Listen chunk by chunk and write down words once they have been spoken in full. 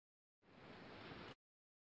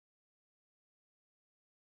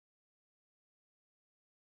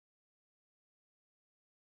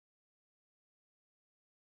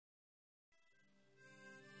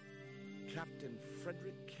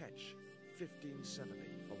Ketch, 1570.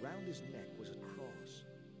 Around his neck was a cross.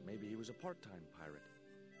 Maybe he was a part-time pirate.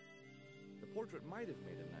 The portrait might have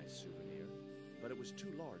made a nice souvenir, but it was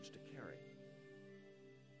too large to carry.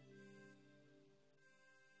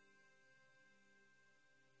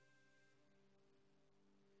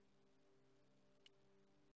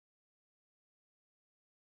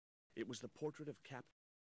 It was the portrait of Captain.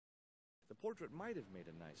 The portrait might have made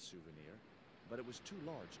a nice souvenir, but it was too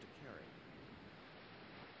large to carry.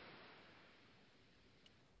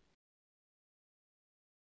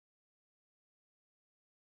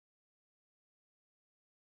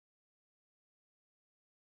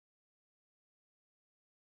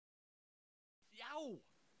 Yow!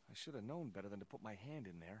 I should have known better than to put my hand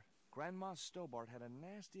in there. Grandma Stobart had a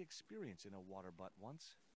nasty experience in a water butt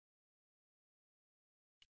once.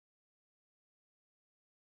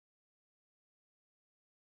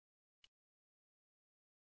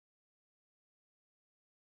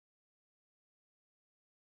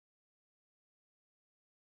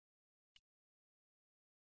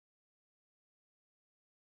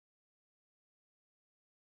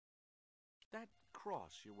 That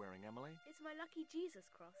cross you're wearing, Emily? It's my lucky Jesus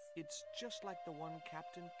cross. It's just like the one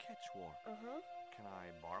Captain Ketch wore. Uh-huh. Can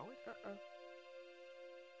I borrow it? Uh-uh.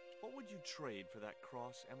 What would you trade for that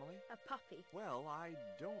cross, Emily? A puppy. Well, I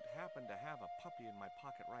don't happen to have a puppy in my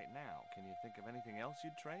pocket right now. Can you think of anything else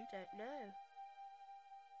you'd trade? Don't know.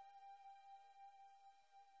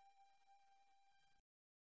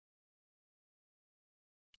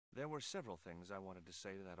 There were several things I wanted to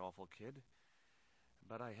say to that awful kid,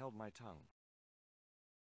 but I held my tongue.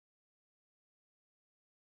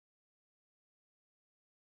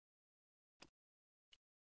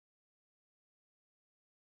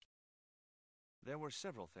 There were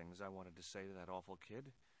several things I wanted to say to that awful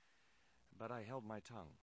kid, but I held my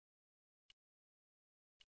tongue.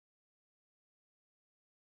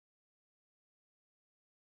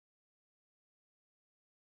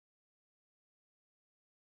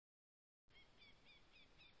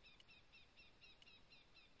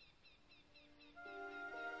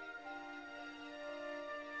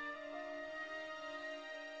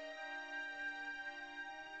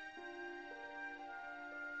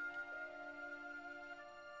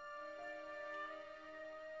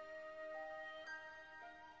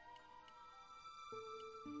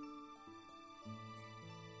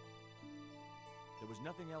 There was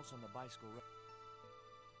nothing else on the bicycle road.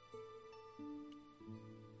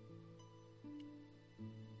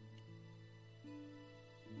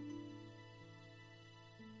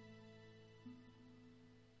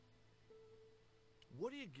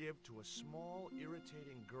 What do you give to a small,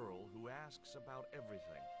 irritating girl who asks about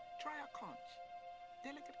everything? Try a conch.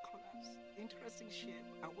 Delicate colors, interesting shape,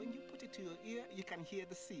 and when you put it to your ear, you can hear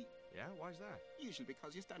the sea. Yeah? Why's that? Usually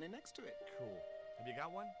because you're standing next to it. Cool. Have you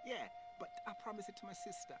got one? Yeah, but I promised it to my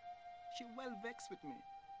sister. She well vexed with me.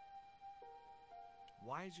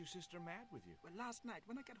 Why is your sister mad with you? Well, last night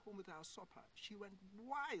when I got home with our supper, she went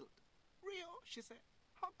wild. Rio, she said,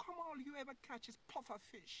 how come all you ever catch is puffer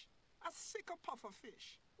fish? A sicker puffer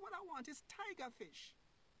fish. What I want is tiger fish.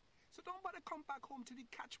 So don't bother come back home till you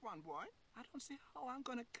catch one, boy. I don't see how I'm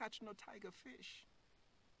gonna catch no tiger fish.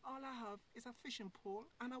 All I have is a fishing pole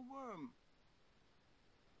and a worm.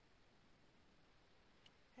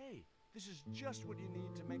 Hey, this is just what you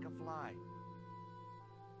need to make a fly.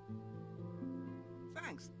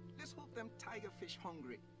 Thanks. Let's hope them tiger fish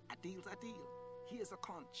hungry. A deal's a deal. Here's a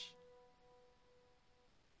conch.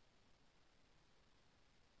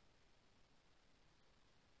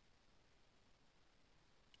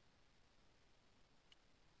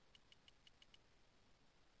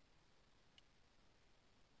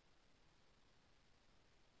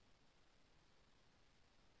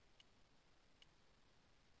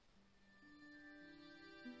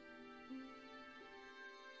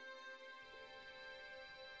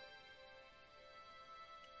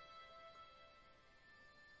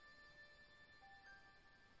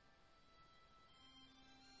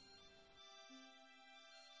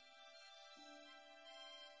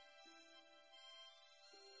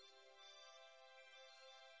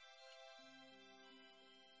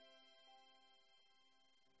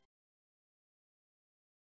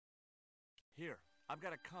 Here, I've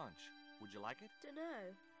got a conch. Would you like it?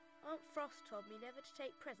 Dunno. Aunt Frost told me never to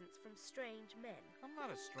take presents from strange men. I'm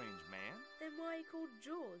not a strange man. Then why are you called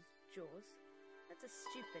Jaws? Jaws? That's a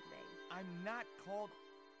stupid name. I'm not called...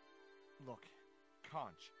 Look,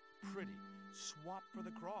 conch, pretty. Swap for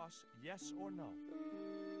the cross, yes or no?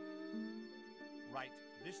 Right,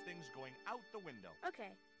 this thing's going out the window.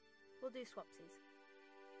 Okay, we'll do swapsies.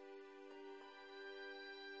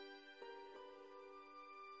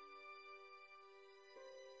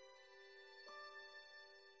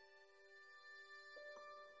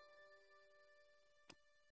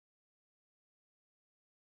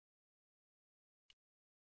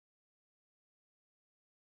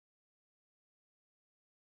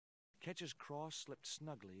 Ketch's cross slipped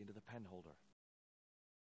snugly into the penholder.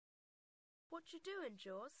 What you doing,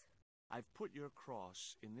 Jaws? I've put your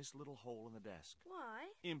cross in this little hole in the desk. Why?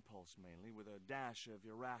 Impulse, mainly, with a dash of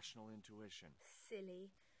irrational intuition.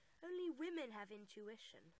 Silly. Only women have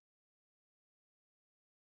intuition.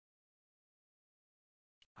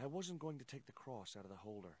 I wasn't going to take the cross out of the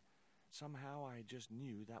holder. Somehow I just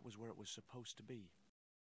knew that was where it was supposed to be.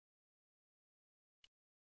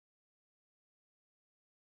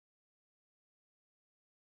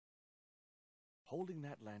 Holding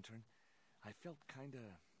that lantern, I felt kinda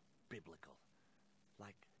biblical.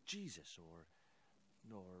 Like Jesus or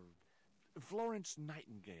Florence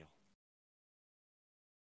Nightingale.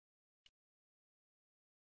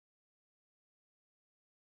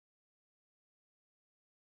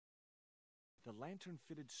 The lantern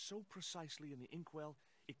fitted so precisely in the inkwell,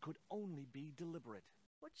 it could only be deliberate.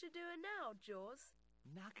 What you doing now, Jaws?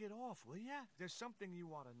 Knock it off, will ya? There's something you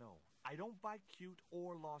ought to know. I don't buy cute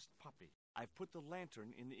or lost puppy. I've put the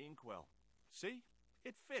lantern in the inkwell. See?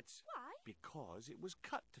 It fits. Why? Because it was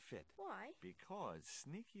cut to fit. Why? Because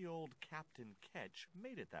sneaky old Captain Ketch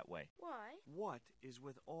made it that way. Why? What is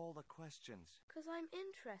with all the questions? 'Cause I'm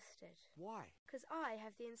interested. Why? 'Cause I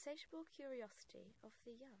have the insatiable curiosity of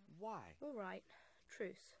the young. Why? All right.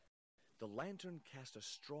 Truce. The lantern cast a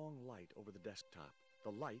strong light over the desktop.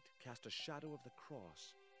 The light cast a shadow of the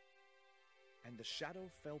cross. And the shadow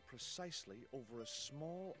fell precisely over a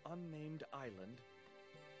small, unnamed island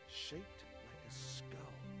shaped like a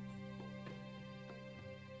skull.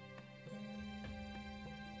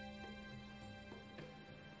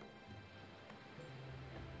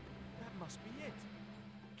 That must be it.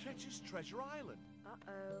 Ketch's Treasure Island.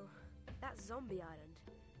 Uh-oh. That's Zombie Island.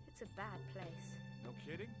 It's a bad place. No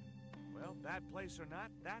kidding? Well, bad place or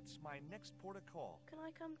not, that's my next port of call. Can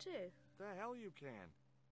I come too? The hell you can.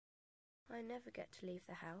 I never get to leave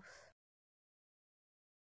the house.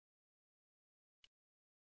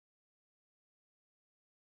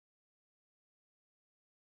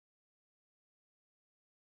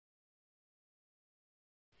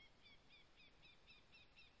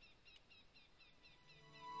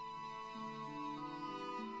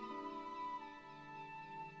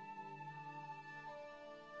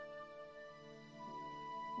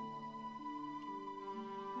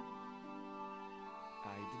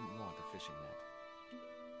 I didn't want a fishing net.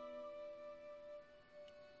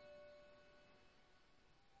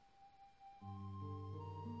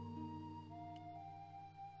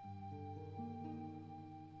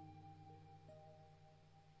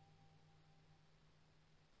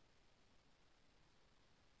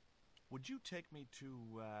 Would you take me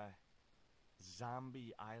to,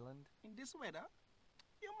 Zombie Island? In this weather?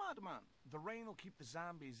 You're mad, man. The rain will keep the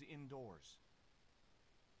zombies indoors.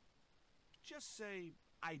 Just say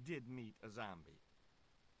I did meet a zombie.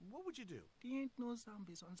 What would you do? There ain't no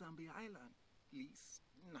zombies on Zombie Island. At least,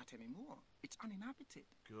 not anymore. It's uninhabited.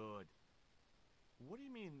 Good. What do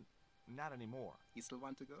you mean, not anymore? You still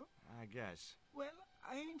want to go? I guess. Well,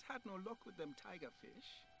 I ain't had no luck with them tiger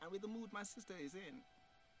fish. And with the mood my sister is in,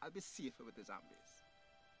 I'll be safer with the zombies.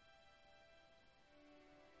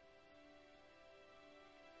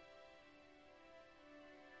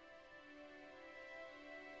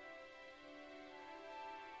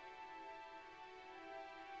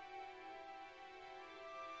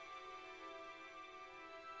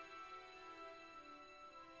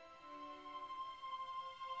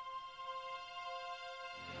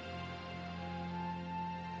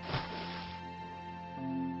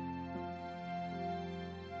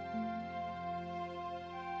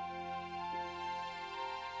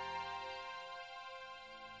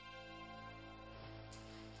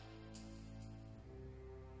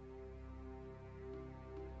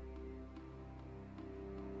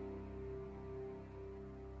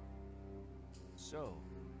 So,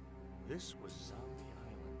 this was Zombie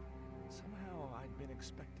Island. Somehow I'd been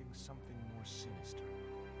expecting something more sinister.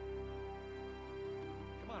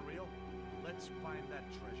 Come on, Rio. Let's find that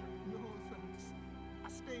treasure. No, thanks.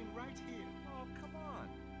 I'm staying right here. Oh, come on.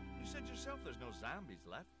 You said yourself there's no zombies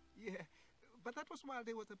left. Yeah, but that was while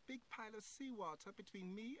there was a big pile of seawater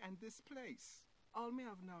between me and this place. All me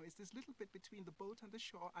have now is this little bit between the boat and the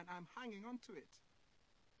shore, and I'm hanging on to it.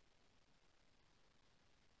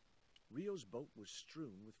 Rio's boat was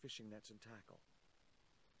strewn with fishing nets and tackle.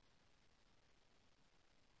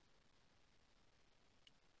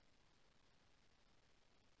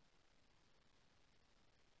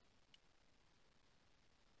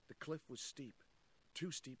 The cliff was steep,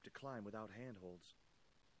 too steep to climb without handholds.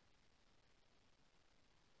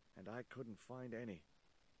 And I couldn't find any.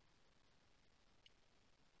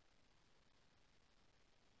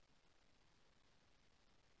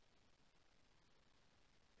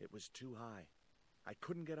 It was too high. I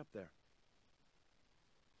couldn't get up there.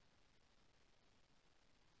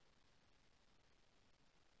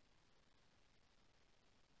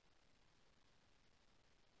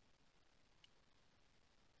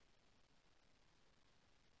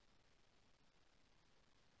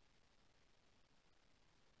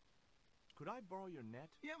 Could I borrow your net?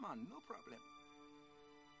 Yeah, man, no problem.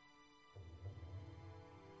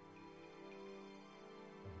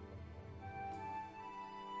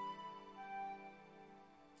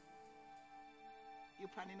 You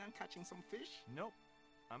planning on catching some fish? Nope.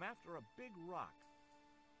 I'm after a big rock.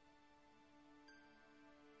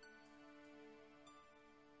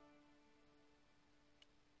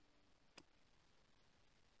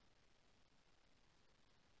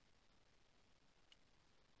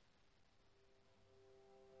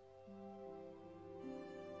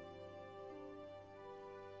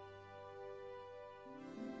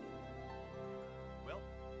 Well,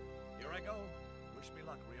 here I go. Wish me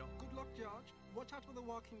luck, Rio. Good luck, George. Watch out for the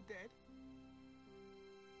walking dead.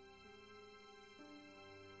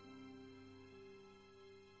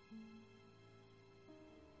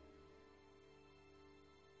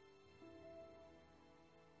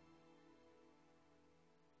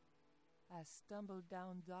 I stumbled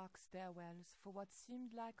down dark stairwells for what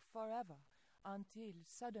seemed like forever, until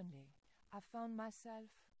suddenly I found myself,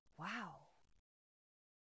 wow!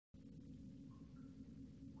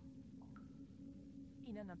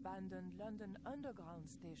 In an abandoned London Underground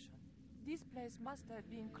station. This place must have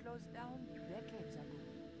been closed down decades ago.